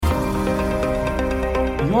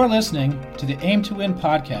You're listening to the Aim to Win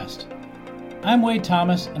podcast. I'm Wade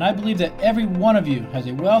Thomas, and I believe that every one of you has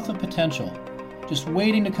a wealth of potential just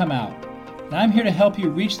waiting to come out. And I'm here to help you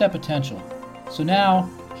reach that potential. So now,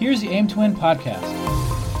 here's the Aim to Win podcast.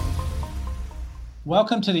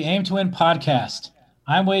 Welcome to the Aim to Win podcast.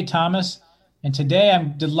 I'm Wade Thomas, and today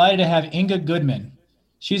I'm delighted to have Inga Goodman.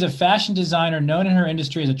 She's a fashion designer known in her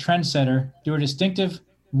industry as a trendsetter due to her distinctive,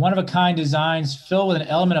 one-of-a-kind designs filled with an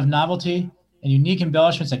element of novelty and unique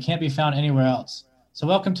embellishments that can't be found anywhere else. So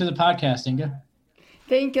welcome to the podcast, Inga.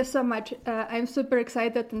 Thank you so much. I'm super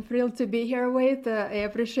excited and thrilled to be here, Wade. I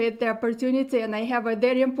appreciate the opportunity, and I have a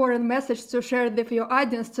very important message to share with your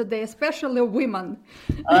audience today, especially women.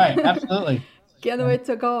 All right, absolutely. Can't wait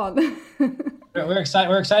to go on. We're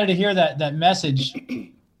excited to hear that message.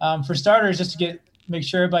 For starters, just to make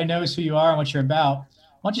sure everybody knows who you are and what you're about,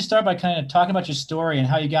 why don't you start by kind of talking about your story and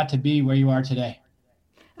how you got to be where you are today?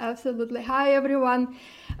 Absolutely. Hi, everyone.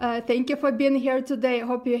 Thank you for being here today. I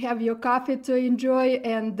hope you have your coffee to enjoy,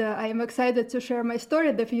 and I am excited to share my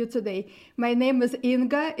story with you today. My name is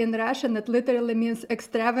Inga. In Russian, it literally means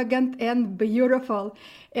extravagant and beautiful,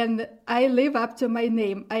 and I live up to my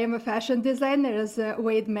name. I am a fashion designer, as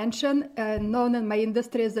Wade mentioned, known in my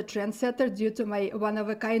industry as a trendsetter due to my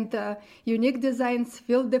one-of-a-kind unique designs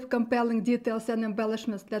filled with compelling details and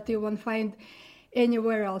embellishments that you won't find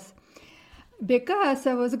anywhere else. Because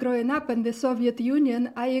I was growing up in the Soviet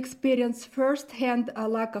Union, I experienced firsthand a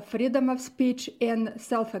lack of freedom of speech and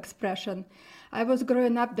self-expression. I was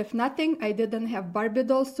growing up with nothing. I didn't have Barbie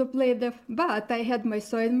dolls to play with, but I had my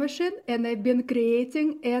sewing machine, and I've been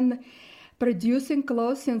creating and producing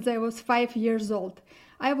clothes since I was 5 years old.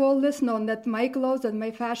 I've always known that my clothes and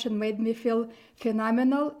my fashion made me feel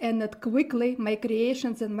phenomenal, and that quickly my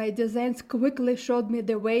creations and my designs quickly showed me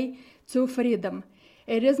the way to freedom.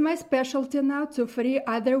 It is my specialty now to free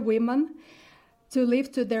other women to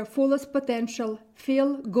live to their fullest potential,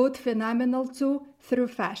 feel good, phenomenal too, through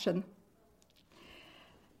fashion.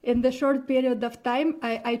 In the short period of time,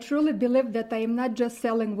 I truly believe that I am not just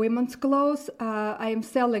selling women's clothes, I am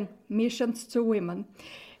selling missions to women.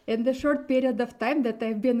 In the short period of time that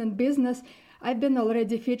I've been in business, I've been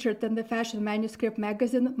already featured in the Fashion Manuscript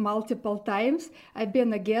magazine multiple times. I've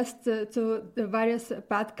been a guest to the various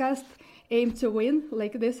podcasts, Aim to Win,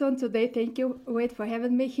 like this one today. Thank you, Wade, for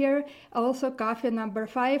having me here. Also, Coffee Number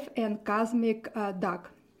 5 and Cosmic Dog.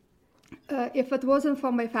 If it wasn't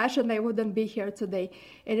for my fashion, I wouldn't be here today.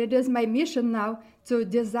 And it is my mission now to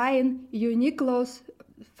design unique clothes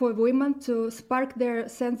for women to spark their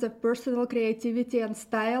sense of personal creativity and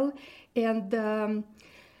style, and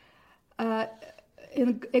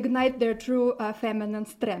ignite their true feminine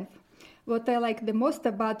strength. What I like the most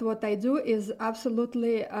about what I do is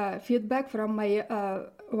absolutely feedback from my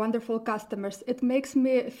wonderful customers. It makes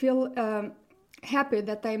me feel happy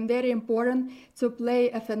that I'm very important to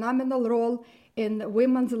play a phenomenal role in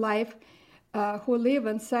women's life who live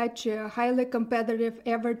in such a highly competitive,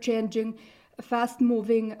 ever-changing,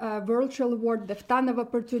 fast-moving virtual world with a ton of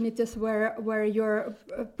opportunities where your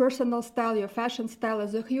personal style, your fashion style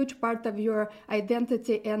is a huge part of your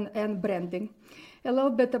identity and branding. A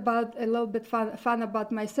little bit fun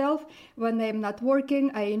about myself. When I'm not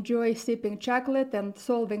working, I enjoy sipping chocolate and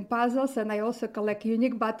solving puzzles, and I also collect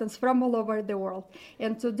unique buttons from all over the world.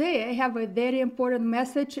 And today I have a very important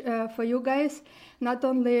message for you guys, not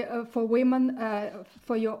only for women,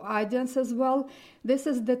 for your audience as well. This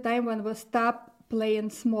is the time when we stop playing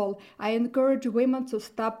small. I encourage women to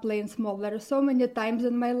stop playing small. There are so many times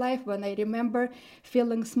in my life when I remember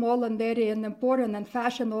feeling small and very unimportant, and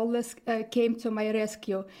fashion always came to my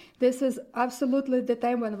rescue. This is absolutely the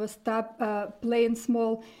time when we stop playing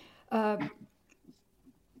small.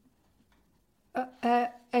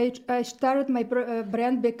 I started my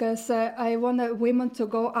brand because I want women to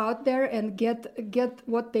go out there and get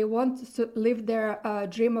what they want, to live their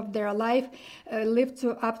dream of their life, live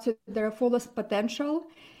up to their fullest potential,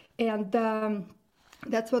 and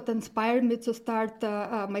that's what inspired me to start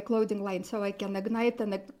my clothing line, so I can ignite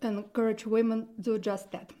and encourage women to do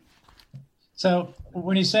just that. So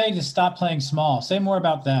when you say to stop playing small, say more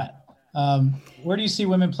about that. Where do you see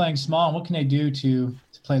women playing small, and what can they do to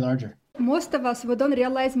play larger? Most of us, we don't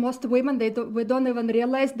realize, most women, we don't even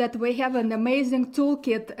realize that we have an amazing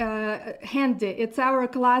toolkit handy. It's our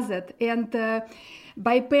closet. And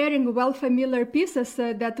by pairing well-familiar pieces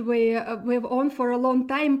that we've owned for a long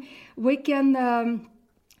time, we can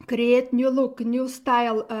create new look, new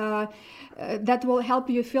style that will help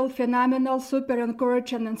you feel phenomenal, super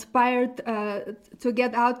encouraged and inspired to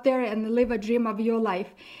get out there and live a dream of your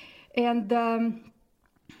life. And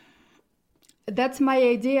that's my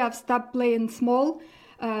idea of stop playing small.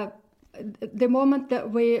 the moment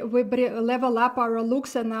that we level up our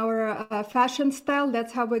looks and our fashion style,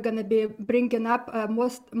 that's how we're going to be bringing up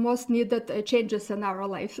most needed changes in our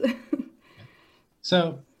lives.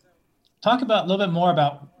 So talk about a little bit more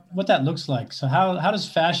about what that looks like. So how does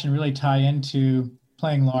fashion really tie into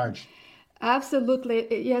playing large?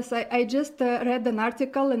 Absolutely. Yes, I just read an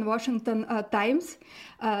article in Washington Times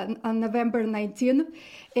on November 19,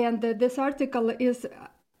 and this article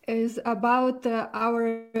is about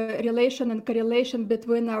our relation and correlation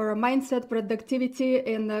between our mindset, productivity,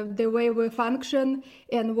 and the way we function,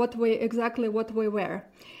 and what we wear.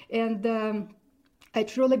 And I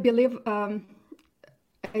truly believe.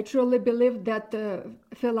 I truly believe that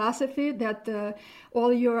philosophy that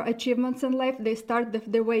all your achievements in life, they start with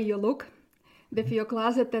the way you look, with your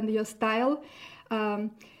closet and your style. And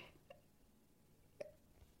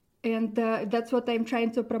that's what I'm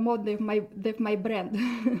trying to promote with my brand.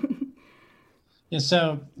 Yeah,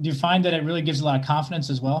 so do you find that it really gives a lot of confidence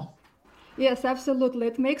as well? Yes, absolutely.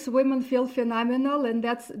 It makes women feel phenomenal, and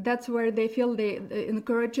that's where they feel they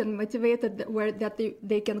encouraged and motivated, where that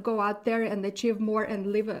they can go out there and achieve more and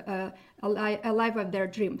live a life of their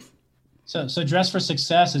dreams. So dress for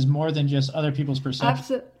success is more than just other people's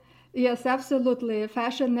perception. Yes, absolutely.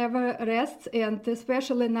 Fashion never rests, and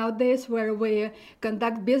especially nowadays where we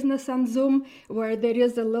conduct business on Zoom, where there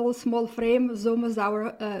is a little small frame. Zoom is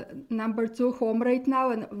our number 2 home right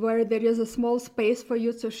now, and where there is a small space for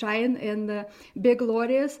you to shine and be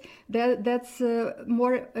glorious. That's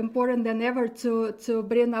more important than ever to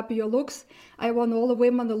bring up your looks. I want all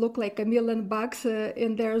women to look like $1 million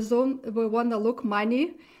in their zone. We want to look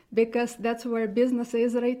money, because that's where business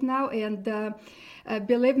is right now, and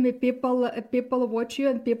believe me, people watch you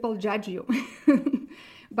and people judge you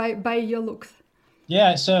by your looks.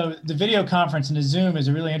 Yeah, so the video conference and the Zoom is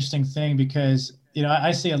a really interesting thing because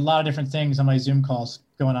I see a lot of different things on my Zoom calls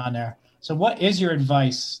going on there. So what is your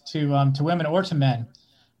advice to women or to men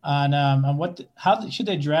on how should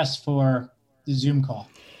they dress for the Zoom call?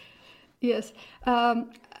 Yes.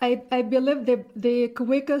 I believe the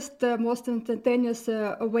quickest, most instantaneous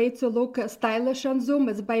way to look stylish on Zoom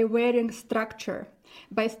is by wearing structure.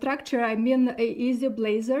 By structure, I mean easy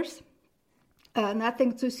blazers,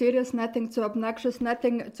 nothing too serious, nothing too obnoxious,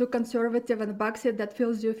 nothing too conservative and boxy that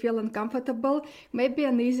you feel uncomfortable. Maybe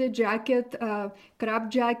an easy jacket, crop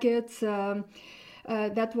jackets,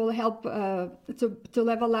 that will help to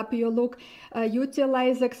level up your look.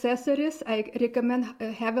 Utilize accessories. I recommend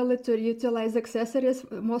heavily to utilize accessories.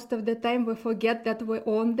 Most of the time we forget that we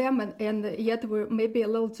own them, and yet we're maybe a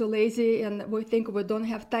little too lazy and we think we don't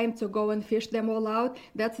have time to go and fish them all out.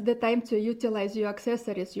 That's the time to utilize your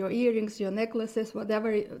accessories, your earrings, your necklaces,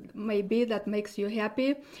 whatever it may be that makes you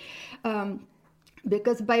happy.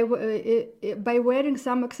 Because by wearing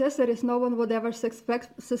some accessories, no one would ever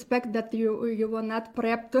suspect that you were not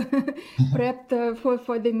prepped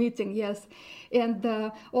for the meeting. Yes,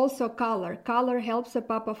 and also color. Color helps, a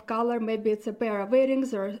pop of color. Maybe it's a pair of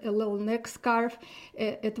earrings or a little neck scarf.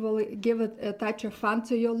 It will give it a touch of fun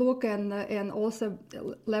to your look, and also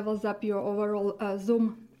levels up your overall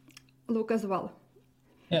Zoom look as well.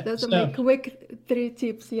 Yeah, those are my quick 3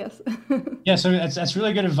 tips. Yes. Yeah, so that's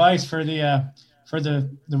really good advice for the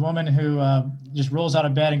woman who just rolls out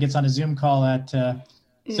of bed and gets on a Zoom call at 6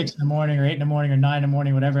 in the morning or 8 in the morning or 9 in the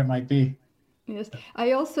morning, whatever it might be. Yes.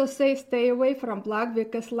 I also say stay away from black,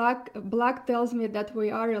 because black tells me that we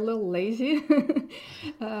are a little lazy.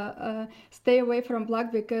 Stay away from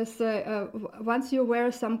black, because once you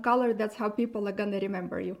wear some color, that's how people are going to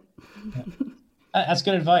remember you. Yeah. That's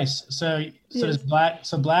good advice. So yes.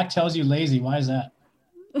 Black tells you lazy. Why is that?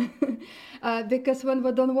 Because when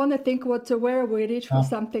we don't want to think what to wear, we reach for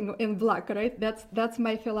something in black, right? That's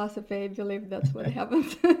my philosophy. I believe that's what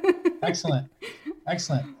happens. Excellent.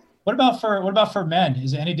 What about for men?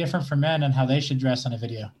 Is it any different for men on how they should dress on a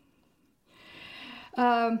video?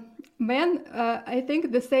 Men, I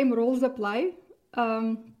think the same rules apply.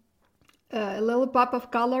 A little pop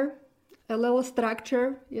of color, a little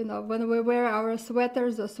structure. When we wear our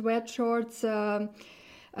sweaters or sweatshorts,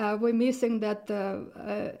 we're missing that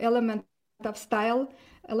element of style.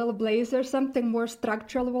 A little blazer, something more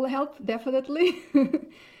structural will help, definitely.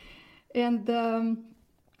 And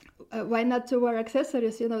why not to wear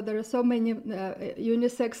accessories? There are so many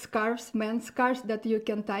unisex scarves, men's scarves that you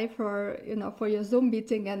can tie for your Zoom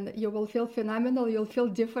meeting, and you will feel phenomenal. You'll feel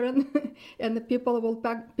different, and the people will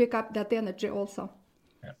pick up that energy also.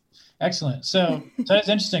 Yeah. Excellent. So it's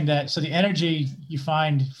interesting that the energy you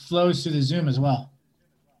find flows through the Zoom as well.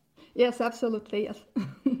 Yes, absolutely. Yes.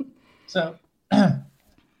 So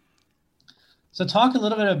talk a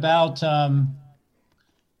little bit about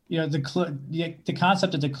the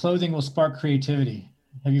concept that the clothing will spark creativity.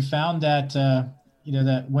 Have you found that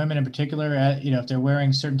that women in particular, if they're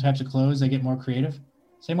wearing certain types of clothes, they get more creative?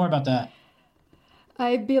 Say more about that.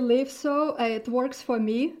 I believe so. It works for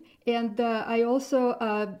me. And I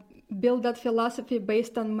also build that philosophy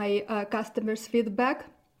based on my customers' feedback.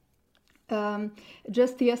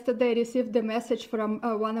 Just yesterday, I received a message from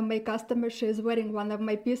one of my customers. She is wearing one of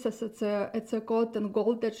my pieces. It's a coat in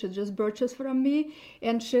gold that she just purchased from me,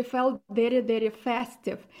 and she felt very, very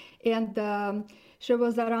festive. And she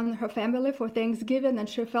was around her family for Thanksgiving, and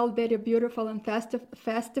she felt very beautiful and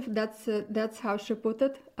festive. That's how she put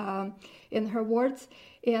it in her words,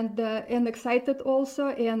 and excited also.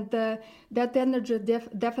 And that energy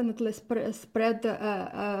definitely spread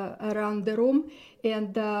around the room.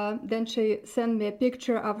 And then she sent me a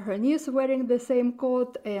picture of her niece wearing the same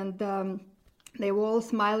coat, and they were all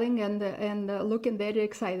smiling and looking very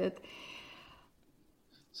excited.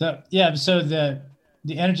 So the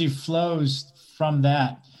energy flows from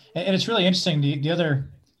that, and it's really interesting. The other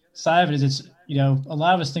side of it is it's a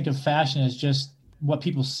lot of us think of fashion as just what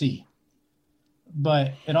people see,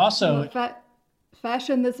 but it also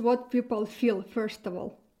fashion is what people feel first of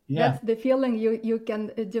all. Yeah. That's the feeling you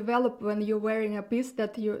can develop when you're wearing a piece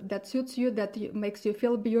that suits you, makes you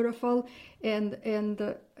feel beautiful, and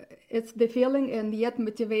it's the feeling, and yet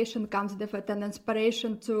motivation comes with it, and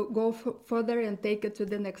inspiration to go further and take it to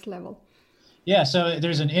the next level. Yeah, so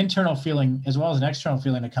there's an internal feeling as well as an external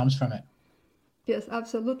feeling that comes from it. Yes,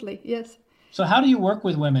 absolutely. Yes. So how do you work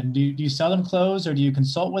with women? Do you sell them clothes, or do you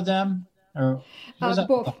consult with them, or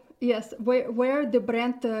both? Yes, we're the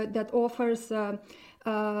brand that offers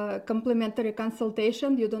complimentary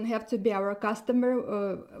consultation. You don't have to be our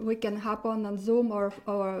customer. We can hop on Zoom or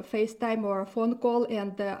FaceTime or a phone call,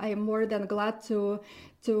 and I am more than glad to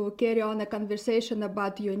carry on a conversation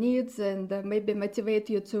about your needs and maybe motivate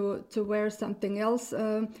you to wear something else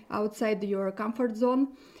outside your comfort zone.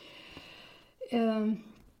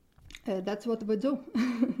 That's what we do.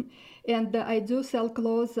 And I do sell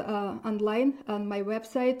clothes online on my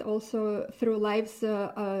website, also through lives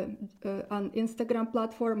on Instagram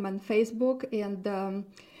platform and Facebook, and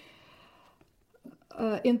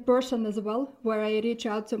in person as well, where I reach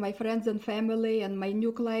out to my friends and family and my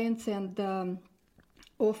new clients, and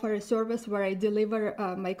offer a service where I deliver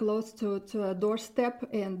my clothes to a doorstep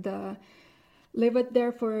and leave it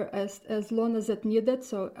there for as long as it needed,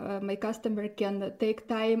 so my customer can take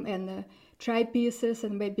time and try pieces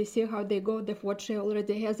and maybe see how they go with what she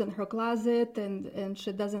already has in her closet, and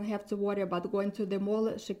she doesn't have to worry about going to the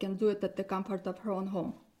mall. She can do it at the comfort of her own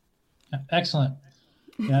home. Excellent.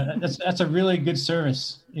 Yeah, that's a really good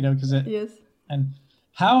service, because yes. And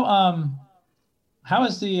how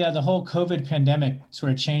has the whole COVID pandemic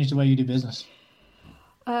sort of changed the way you do business?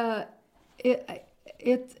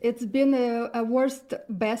 It's been a worst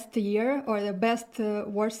best year, or the best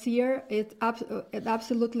worst year. It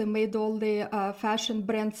absolutely made all the fashion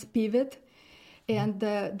brands pivot, and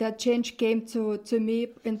that change came to me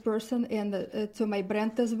in person and to my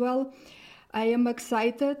brand as well. I am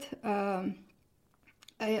excited. I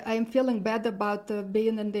am feeling bad about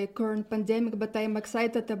being in the current pandemic, but I am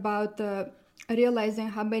excited about realizing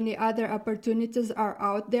how many other opportunities are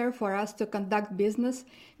out there for us to conduct business.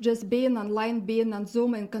 Just being online, being on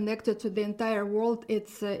Zoom and connected to the entire world,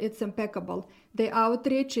 it's impeccable. The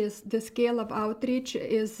scale of outreach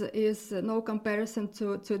is no comparison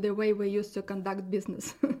to the way we used to conduct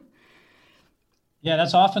business. Yeah,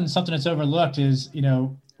 that's often something that's overlooked is,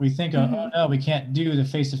 we think, oh no, we can't do the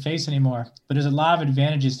face-to-face anymore, but there's a lot of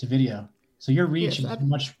advantages to video. So your reach is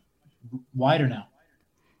much wider now.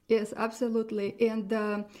 Yes, absolutely.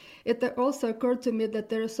 And it also occurred to me that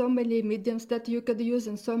there are so many mediums that you could use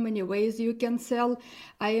and so many ways you can sell.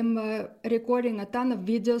 I am recording a ton of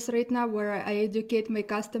videos right now where I educate my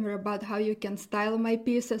customer about how you can style my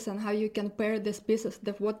pieces and how you can pair these pieces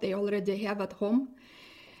with what they already have at home.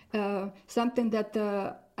 Something that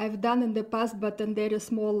I've done in the past, but in very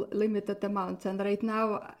small, limited amounts. And right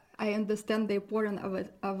now, I understand the importance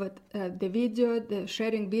of it, the video, the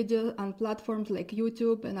sharing video on platforms like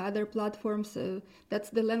YouTube and other platforms. That's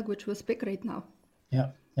the language we speak right now.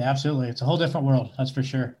 Yeah, absolutely. It's a whole different world, that's for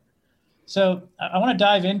sure. So I want to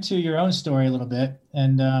dive into your own story a little bit.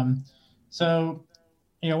 And so,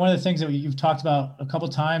 one of the things that you've talked about a couple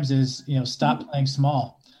of times is, stop playing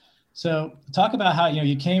small. So talk about how,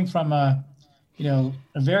 you came from a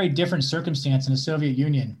very different circumstance in the Soviet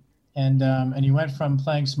Union. And you went from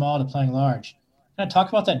playing small to playing large. Kind of talk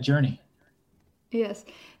about that journey. Yes,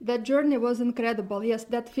 that journey was incredible. Yes,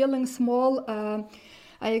 that feeling small,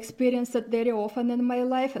 I experienced it very often in my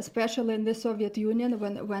life, especially in the Soviet Union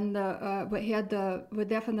when we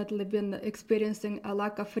definitely been experiencing a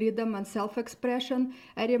lack of freedom and self-expression.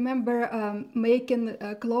 I remember making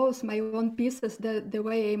clothes, my own pieces, the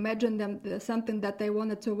way I imagined them, something that I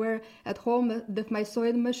wanted to wear at home with my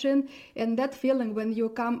sewing machine, and that feeling when you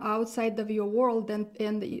come outside of your world and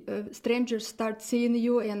strangers start seeing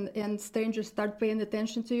you and strangers start paying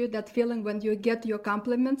attention to you, that feeling when you get your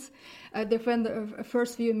compliments, the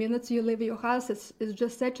first few minutes you leave your house, is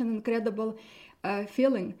just such an incredible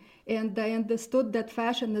feeling. And I understood that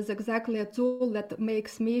fashion is exactly a tool that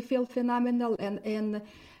makes me feel phenomenal, and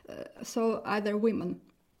so other women.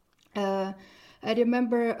 I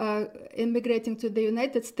remember immigrating to the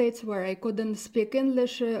United States where I couldn't speak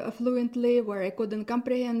English fluently, where I couldn't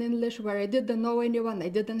comprehend English, where I didn't know anyone, I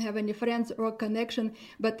didn't have any friends or connection.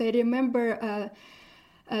 But I remember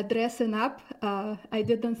dressing up. I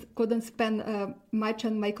couldn't spend much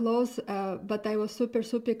on my clothes, but I was super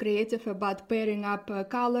creative about pairing up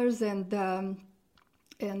colors and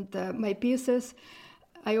my pieces.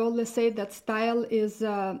 I always say that style is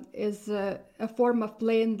a form of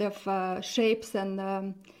playing with shapes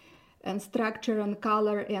and structure and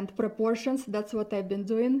color and proportions. That's what I've been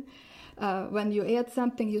doing. When you add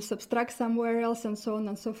something, you subtract somewhere else, and so on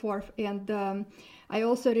and so forth. And I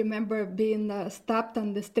also remember being stopped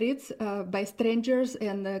on the streets by strangers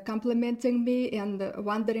and complimenting me and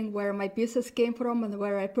wondering where my pieces came from and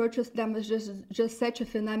where I purchased them. It's just such a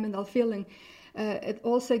phenomenal feeling. It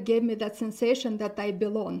also gave me that sensation that I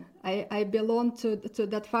belong. I belong to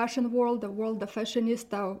that fashion world, the world of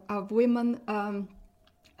fashionista, of women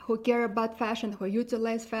who care about fashion, who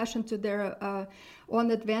utilize fashion to their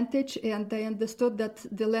own advantage. And I understood that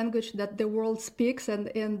the language that the world speaks, and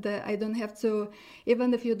I don't have to,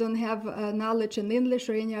 even if you don't have knowledge in English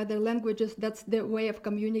or any other languages, that's the way of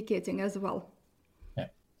communicating as well. Yeah.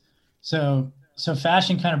 So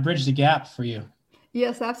fashion kind of bridged the gap for you.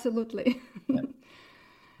 Yes, absolutely. Yeah.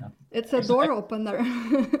 It's a door opener.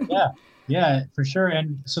 Yeah, for sure.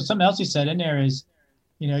 And so something else you said in there is,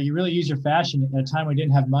 you really use your fashion at a time when you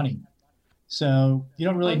didn't have money. So you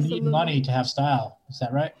don't really need money to have style. Is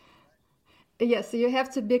that right? Yes, you have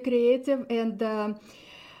to be creative, and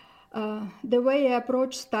the way I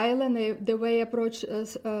approach style and the way I approach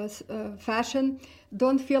fashion,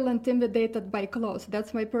 don't feel intimidated by clothes.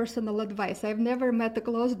 That's my personal advice. I've never met a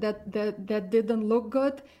clothes that didn't look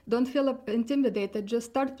good. Don't feel intimidated.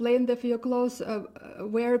 Just start playing with your clothes,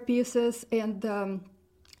 wear pieces, and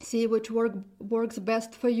see which works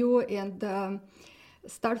best for you, and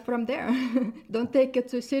start from there. Don't take it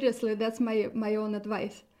too seriously. That's my own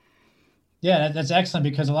advice. Yeah, that's excellent,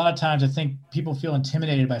 because a lot of times I think people feel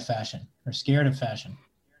intimidated by fashion or scared of fashion.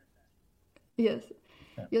 Yes.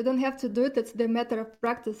 Yeah. You don't have to do it. It's the matter of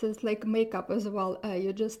practice. It's like makeup as well.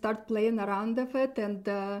 You just start playing around with it,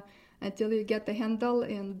 and until you get the handle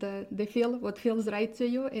and the feel what feels right to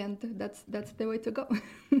you, and that's the way to go.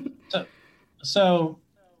 So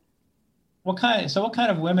what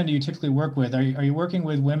kind of women do you typically work with? Are you working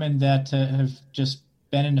with women that have just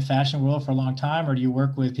been in the fashion world for a long time, or do you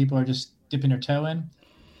work with people who are just dipping their toe in?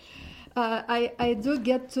 I do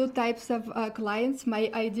get two types of clients. My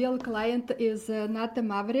ideal client is not a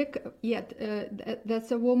maverick yet.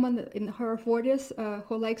 That's a woman in her 40s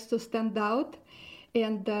who likes to stand out.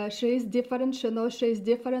 And she is different. She knows she is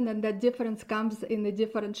different, and that difference comes in a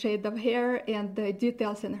different shade of hair and the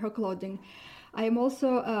details in her clothing. I am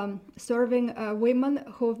also serving women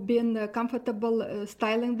who've been comfortable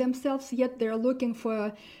styling themselves, yet they're looking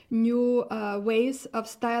for new ways of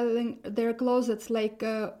styling their closets, like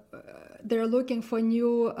they're looking for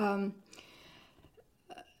new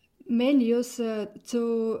menus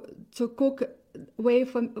to cook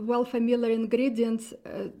well familiar ingredients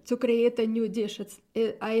to create a new dish.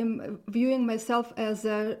 I am viewing myself as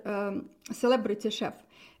a celebrity chef.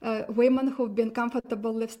 Women who've been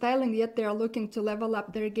comfortable with styling, yet they are looking to level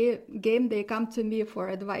up their game. They come to me for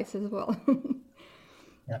advice as well.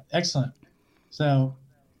 Yeah, excellent. So,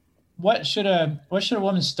 what should a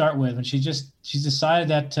woman start with when she's decided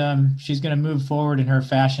that she's going to move forward in her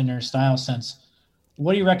fashion or style sense?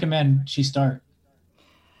 What do you recommend she start?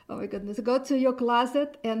 Oh my goodness! Go to your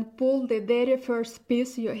closet and pull the very first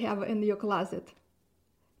piece you have in your closet.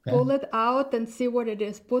 Okay. Pull it out and see what it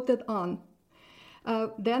is. Put it on.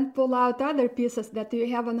 Then pull out other pieces that you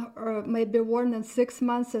haven't maybe worn in 6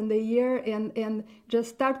 months and a year, and just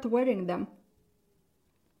start wearing them.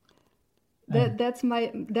 That's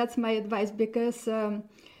my advice, because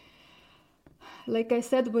Like I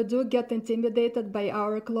said, we do get intimidated by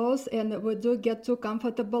our clothes, and we do get too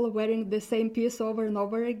comfortable wearing the same piece over and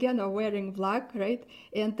over again, or wearing black, right?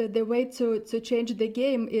 And the way to change the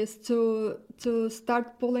game is to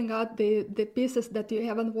start pulling out the pieces that you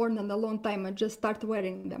haven't worn in a long time and just start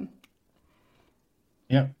wearing them.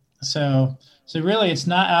 Yep. So really, it's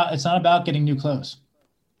not about getting new clothes.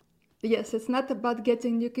 Yes, it's not about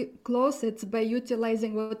getting new clothes. It's by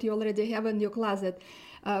utilizing what you already have in your closet,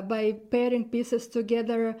 by pairing pieces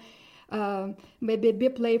together. Maybe be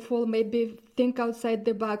playful, maybe think outside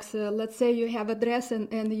the box. Let's say you have a dress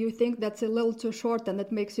and you think that's a little too short and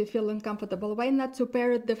it makes you feel uncomfortable. Why not to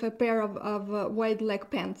pair it with a pair of wide leg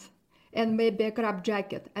pants and maybe a crop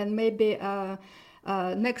jacket and maybe a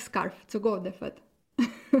neck scarf to go with it.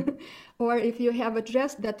 Or if you have a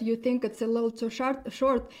dress that you think it's a little too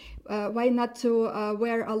short, why not to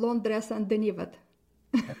wear a long dress underneath it?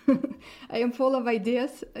 I am full of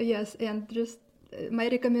ideas, yes, and just my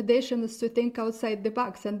recommendation is to think outside the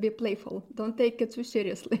box and be playful. Don't take it too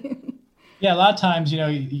seriously. Yeah, a lot of times,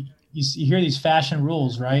 you hear these fashion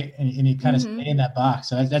rules, right? And you kind of stay in that box.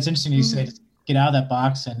 So that's interesting. You say, get out of that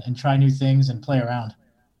box and try new things and play around.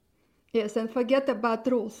 Yes, and forget about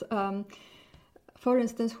rules. For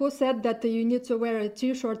instance, who said that you need to wear a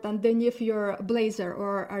t-shirt underneath your blazer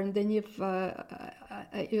or underneath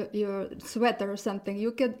your sweater or something?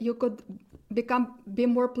 You could be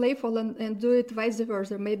more playful and do it vice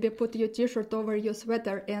versa. Maybe put your t-shirt over your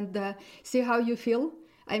sweater and see how you feel.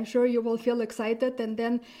 I'm sure you will feel excited,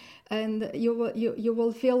 and you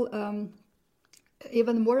will feel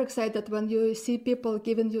even more excited when you see people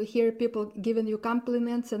hear people giving you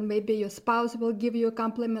compliments, and maybe your spouse will give you a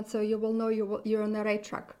compliment, so you will know you're on the right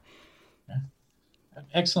track. Okay.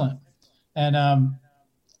 Excellent. And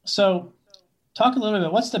so talk a little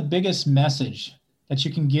bit, what's the biggest message that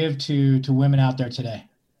you can give to women out there today?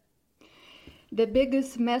 The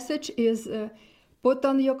biggest message is put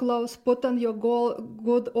on your clothes, put on your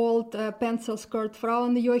good old pencil skirt, throw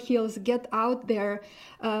on your heels, get out there,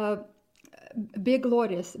 be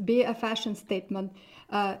glorious, be a fashion statement,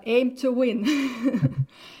 aim to win,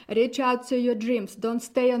 reach out to your dreams, don't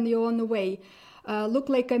stay on your own way, look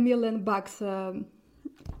like $1 million,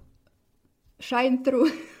 shine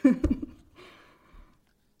through.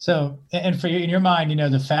 So, and for you, in your mind,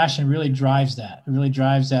 the fashion really drives that. It really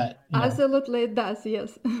drives that. Absolutely, it does.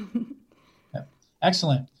 Yes. Yeah.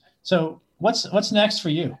 Excellent. So, what's next for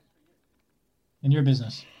you in your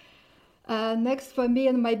business? Next for me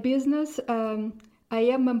in my business, I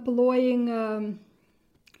am employing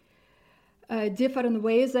different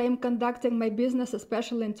ways I am conducting my business,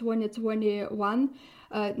 especially in 2021.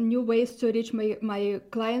 New ways to reach my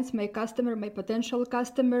clients, my customer, my potential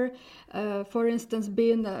customer. For instance,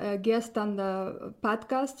 being a guest on the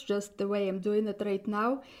podcast, just the way I'm doing it right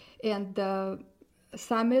now. And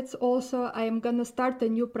summits also. I am going to start a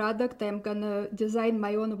new product. I'm going to design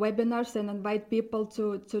my own webinars and invite people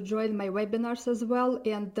to join my webinars as well,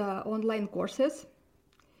 and online courses.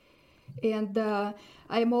 And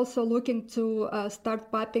I'm also looking to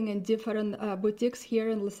start popping in different boutiques here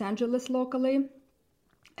in Los Angeles locally,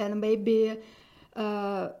 and maybe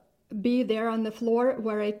be there on the floor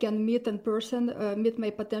where I can meet in person, meet my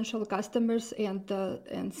potential customers,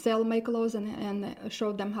 and sell my clothes and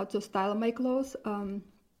show them how to style my clothes.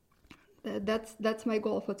 That's my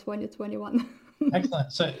goal for 2021.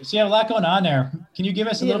 Excellent. So you have a lot going on there. Can you give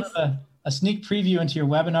us a little bit of a sneak preview into your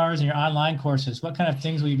webinars and your online courses? What kind of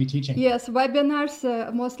things will you be teaching? Yes, webinars,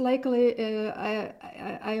 most likely,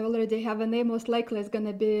 I already have a name. Most likely it's going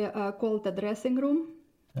to be called the dressing room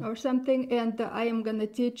or something. And I am going to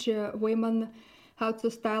teach women how to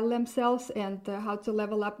style themselves and how to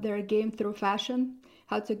level up their game through fashion,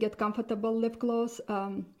 how to get comfortable with clothes.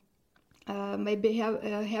 Maybe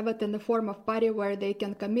have it in the form of party where they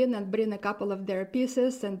can come in and bring a couple of their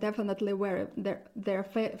pieces and definitely wear their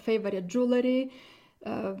favorite jewelry.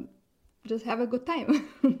 Just have a good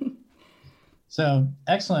time. So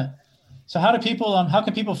excellent. So how can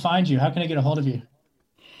people find you? How can they get a hold of you?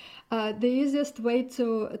 The easiest way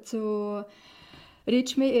to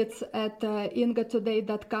reach me, it's at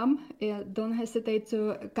ingatoday.com. Don't hesitate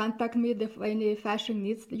to contact me with any fashion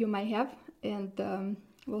needs you might have, and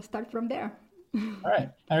we'll start from there. All right.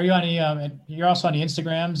 Are you on you're also on the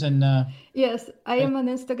Instagrams and? Yes, I am on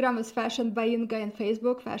Instagram as Fashion by Inga, and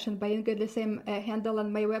Facebook Fashion by Inga. The same handle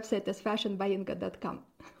on my website is fashionbyinga.com.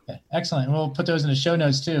 Okay, excellent. And we'll put those in the show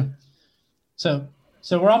notes too. So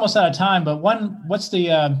we're almost out of time, but what's the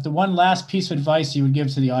one last piece of advice you would give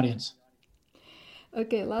to the audience?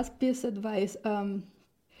 Okay, last piece of advice.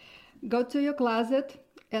 Go to your closet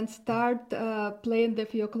and start playing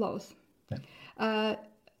with your clothes. Okay.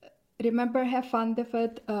 remember, have fun with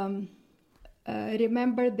it.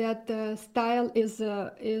 Remember that style is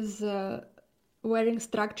wearing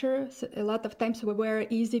structure. So a lot of times we wear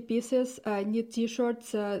easy pieces, neat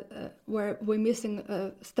t-shirts, where we're missing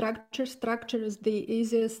structure. Structure is the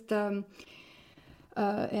easiest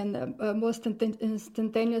and most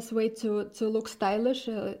instantaneous way to look stylish.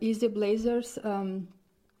 Easy blazers,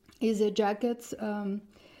 easy jackets.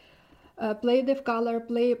 Play with color,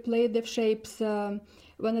 play with shapes.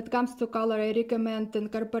 When it comes to color, I recommend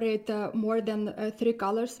incorporate more than 3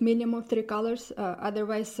 colors, minimum 3 colors.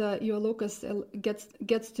 Otherwise, your look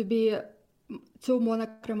gets to be too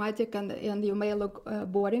monochromatic and you may look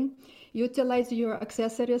boring. Utilize your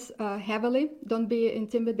accessories heavily. Don't be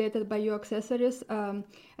intimidated by your accessories.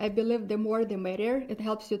 I believe the more the merrier. It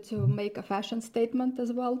helps you to make a fashion statement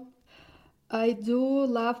as well. I do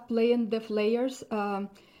love playing with layers.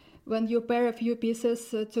 When you pair a few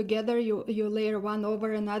pieces together, you layer one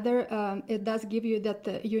over another. It does give you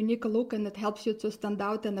that unique look, and it helps you to stand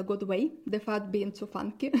out in a good way, without being too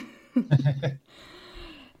funky.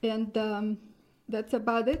 And that's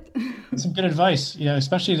about it. That's some good advice,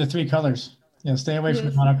 especially the 3 colors. Stay away from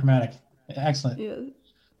the monochromatic. Excellent. Yes.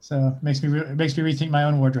 So it makes me rethink my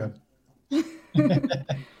own wardrobe.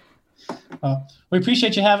 Well, we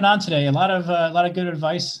appreciate you having on today. A lot of good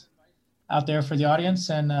advice out there for the audience,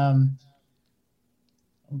 and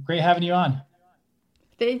great having you on.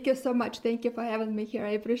 Thank you so much. Thank you for having me here.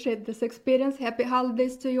 I appreciate this experience. Happy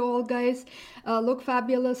holidays to you all, guys. Look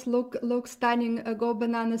fabulous, look stunning, go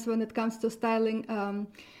bananas when it comes to styling.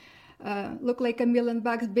 Look like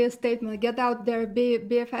 $1,000,000, be a statement. Get out there,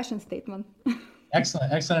 be a fashion statement.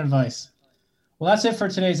 Excellent advice. Well, that's it for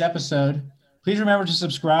today's episode. Please remember to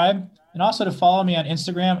subscribe and also to follow me on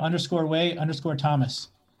Instagram _Way_Thomas.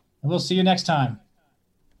 And we'll see you next time.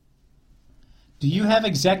 Do you have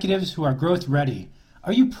executives who are growth ready?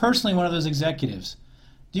 Are you personally one of those executives?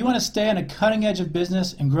 Do you want to stay on a cutting edge of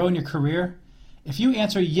business and grow in your career? If you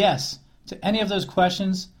answer yes to any of those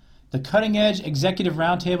questions, the Cutting Edge Executive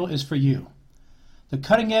Roundtable is for you. The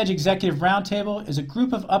Cutting Edge Executive Roundtable is a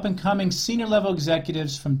group of up-and-coming senior-level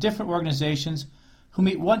executives from different organizations who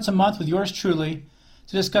meet once a month with yours truly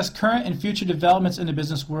to discuss current and future developments in the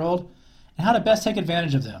business world and how to best take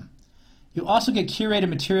advantage of them. You'll also get curated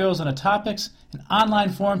materials on the topics, an online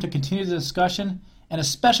forum to continue the discussion, and a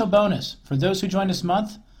special bonus for those who join this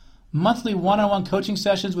month, monthly one-on-one coaching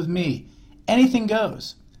sessions with me. Anything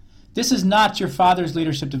goes. This is not your father's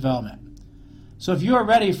leadership development. So if you are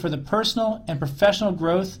ready for the personal and professional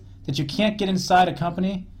growth that you can't get inside a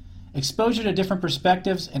company, exposure to different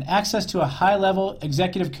perspectives, and access to a high-level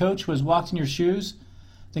executive coach who has walked in your shoes,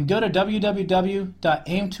 then go to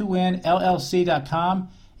www.aimtowinllc.com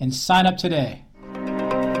and sign up today.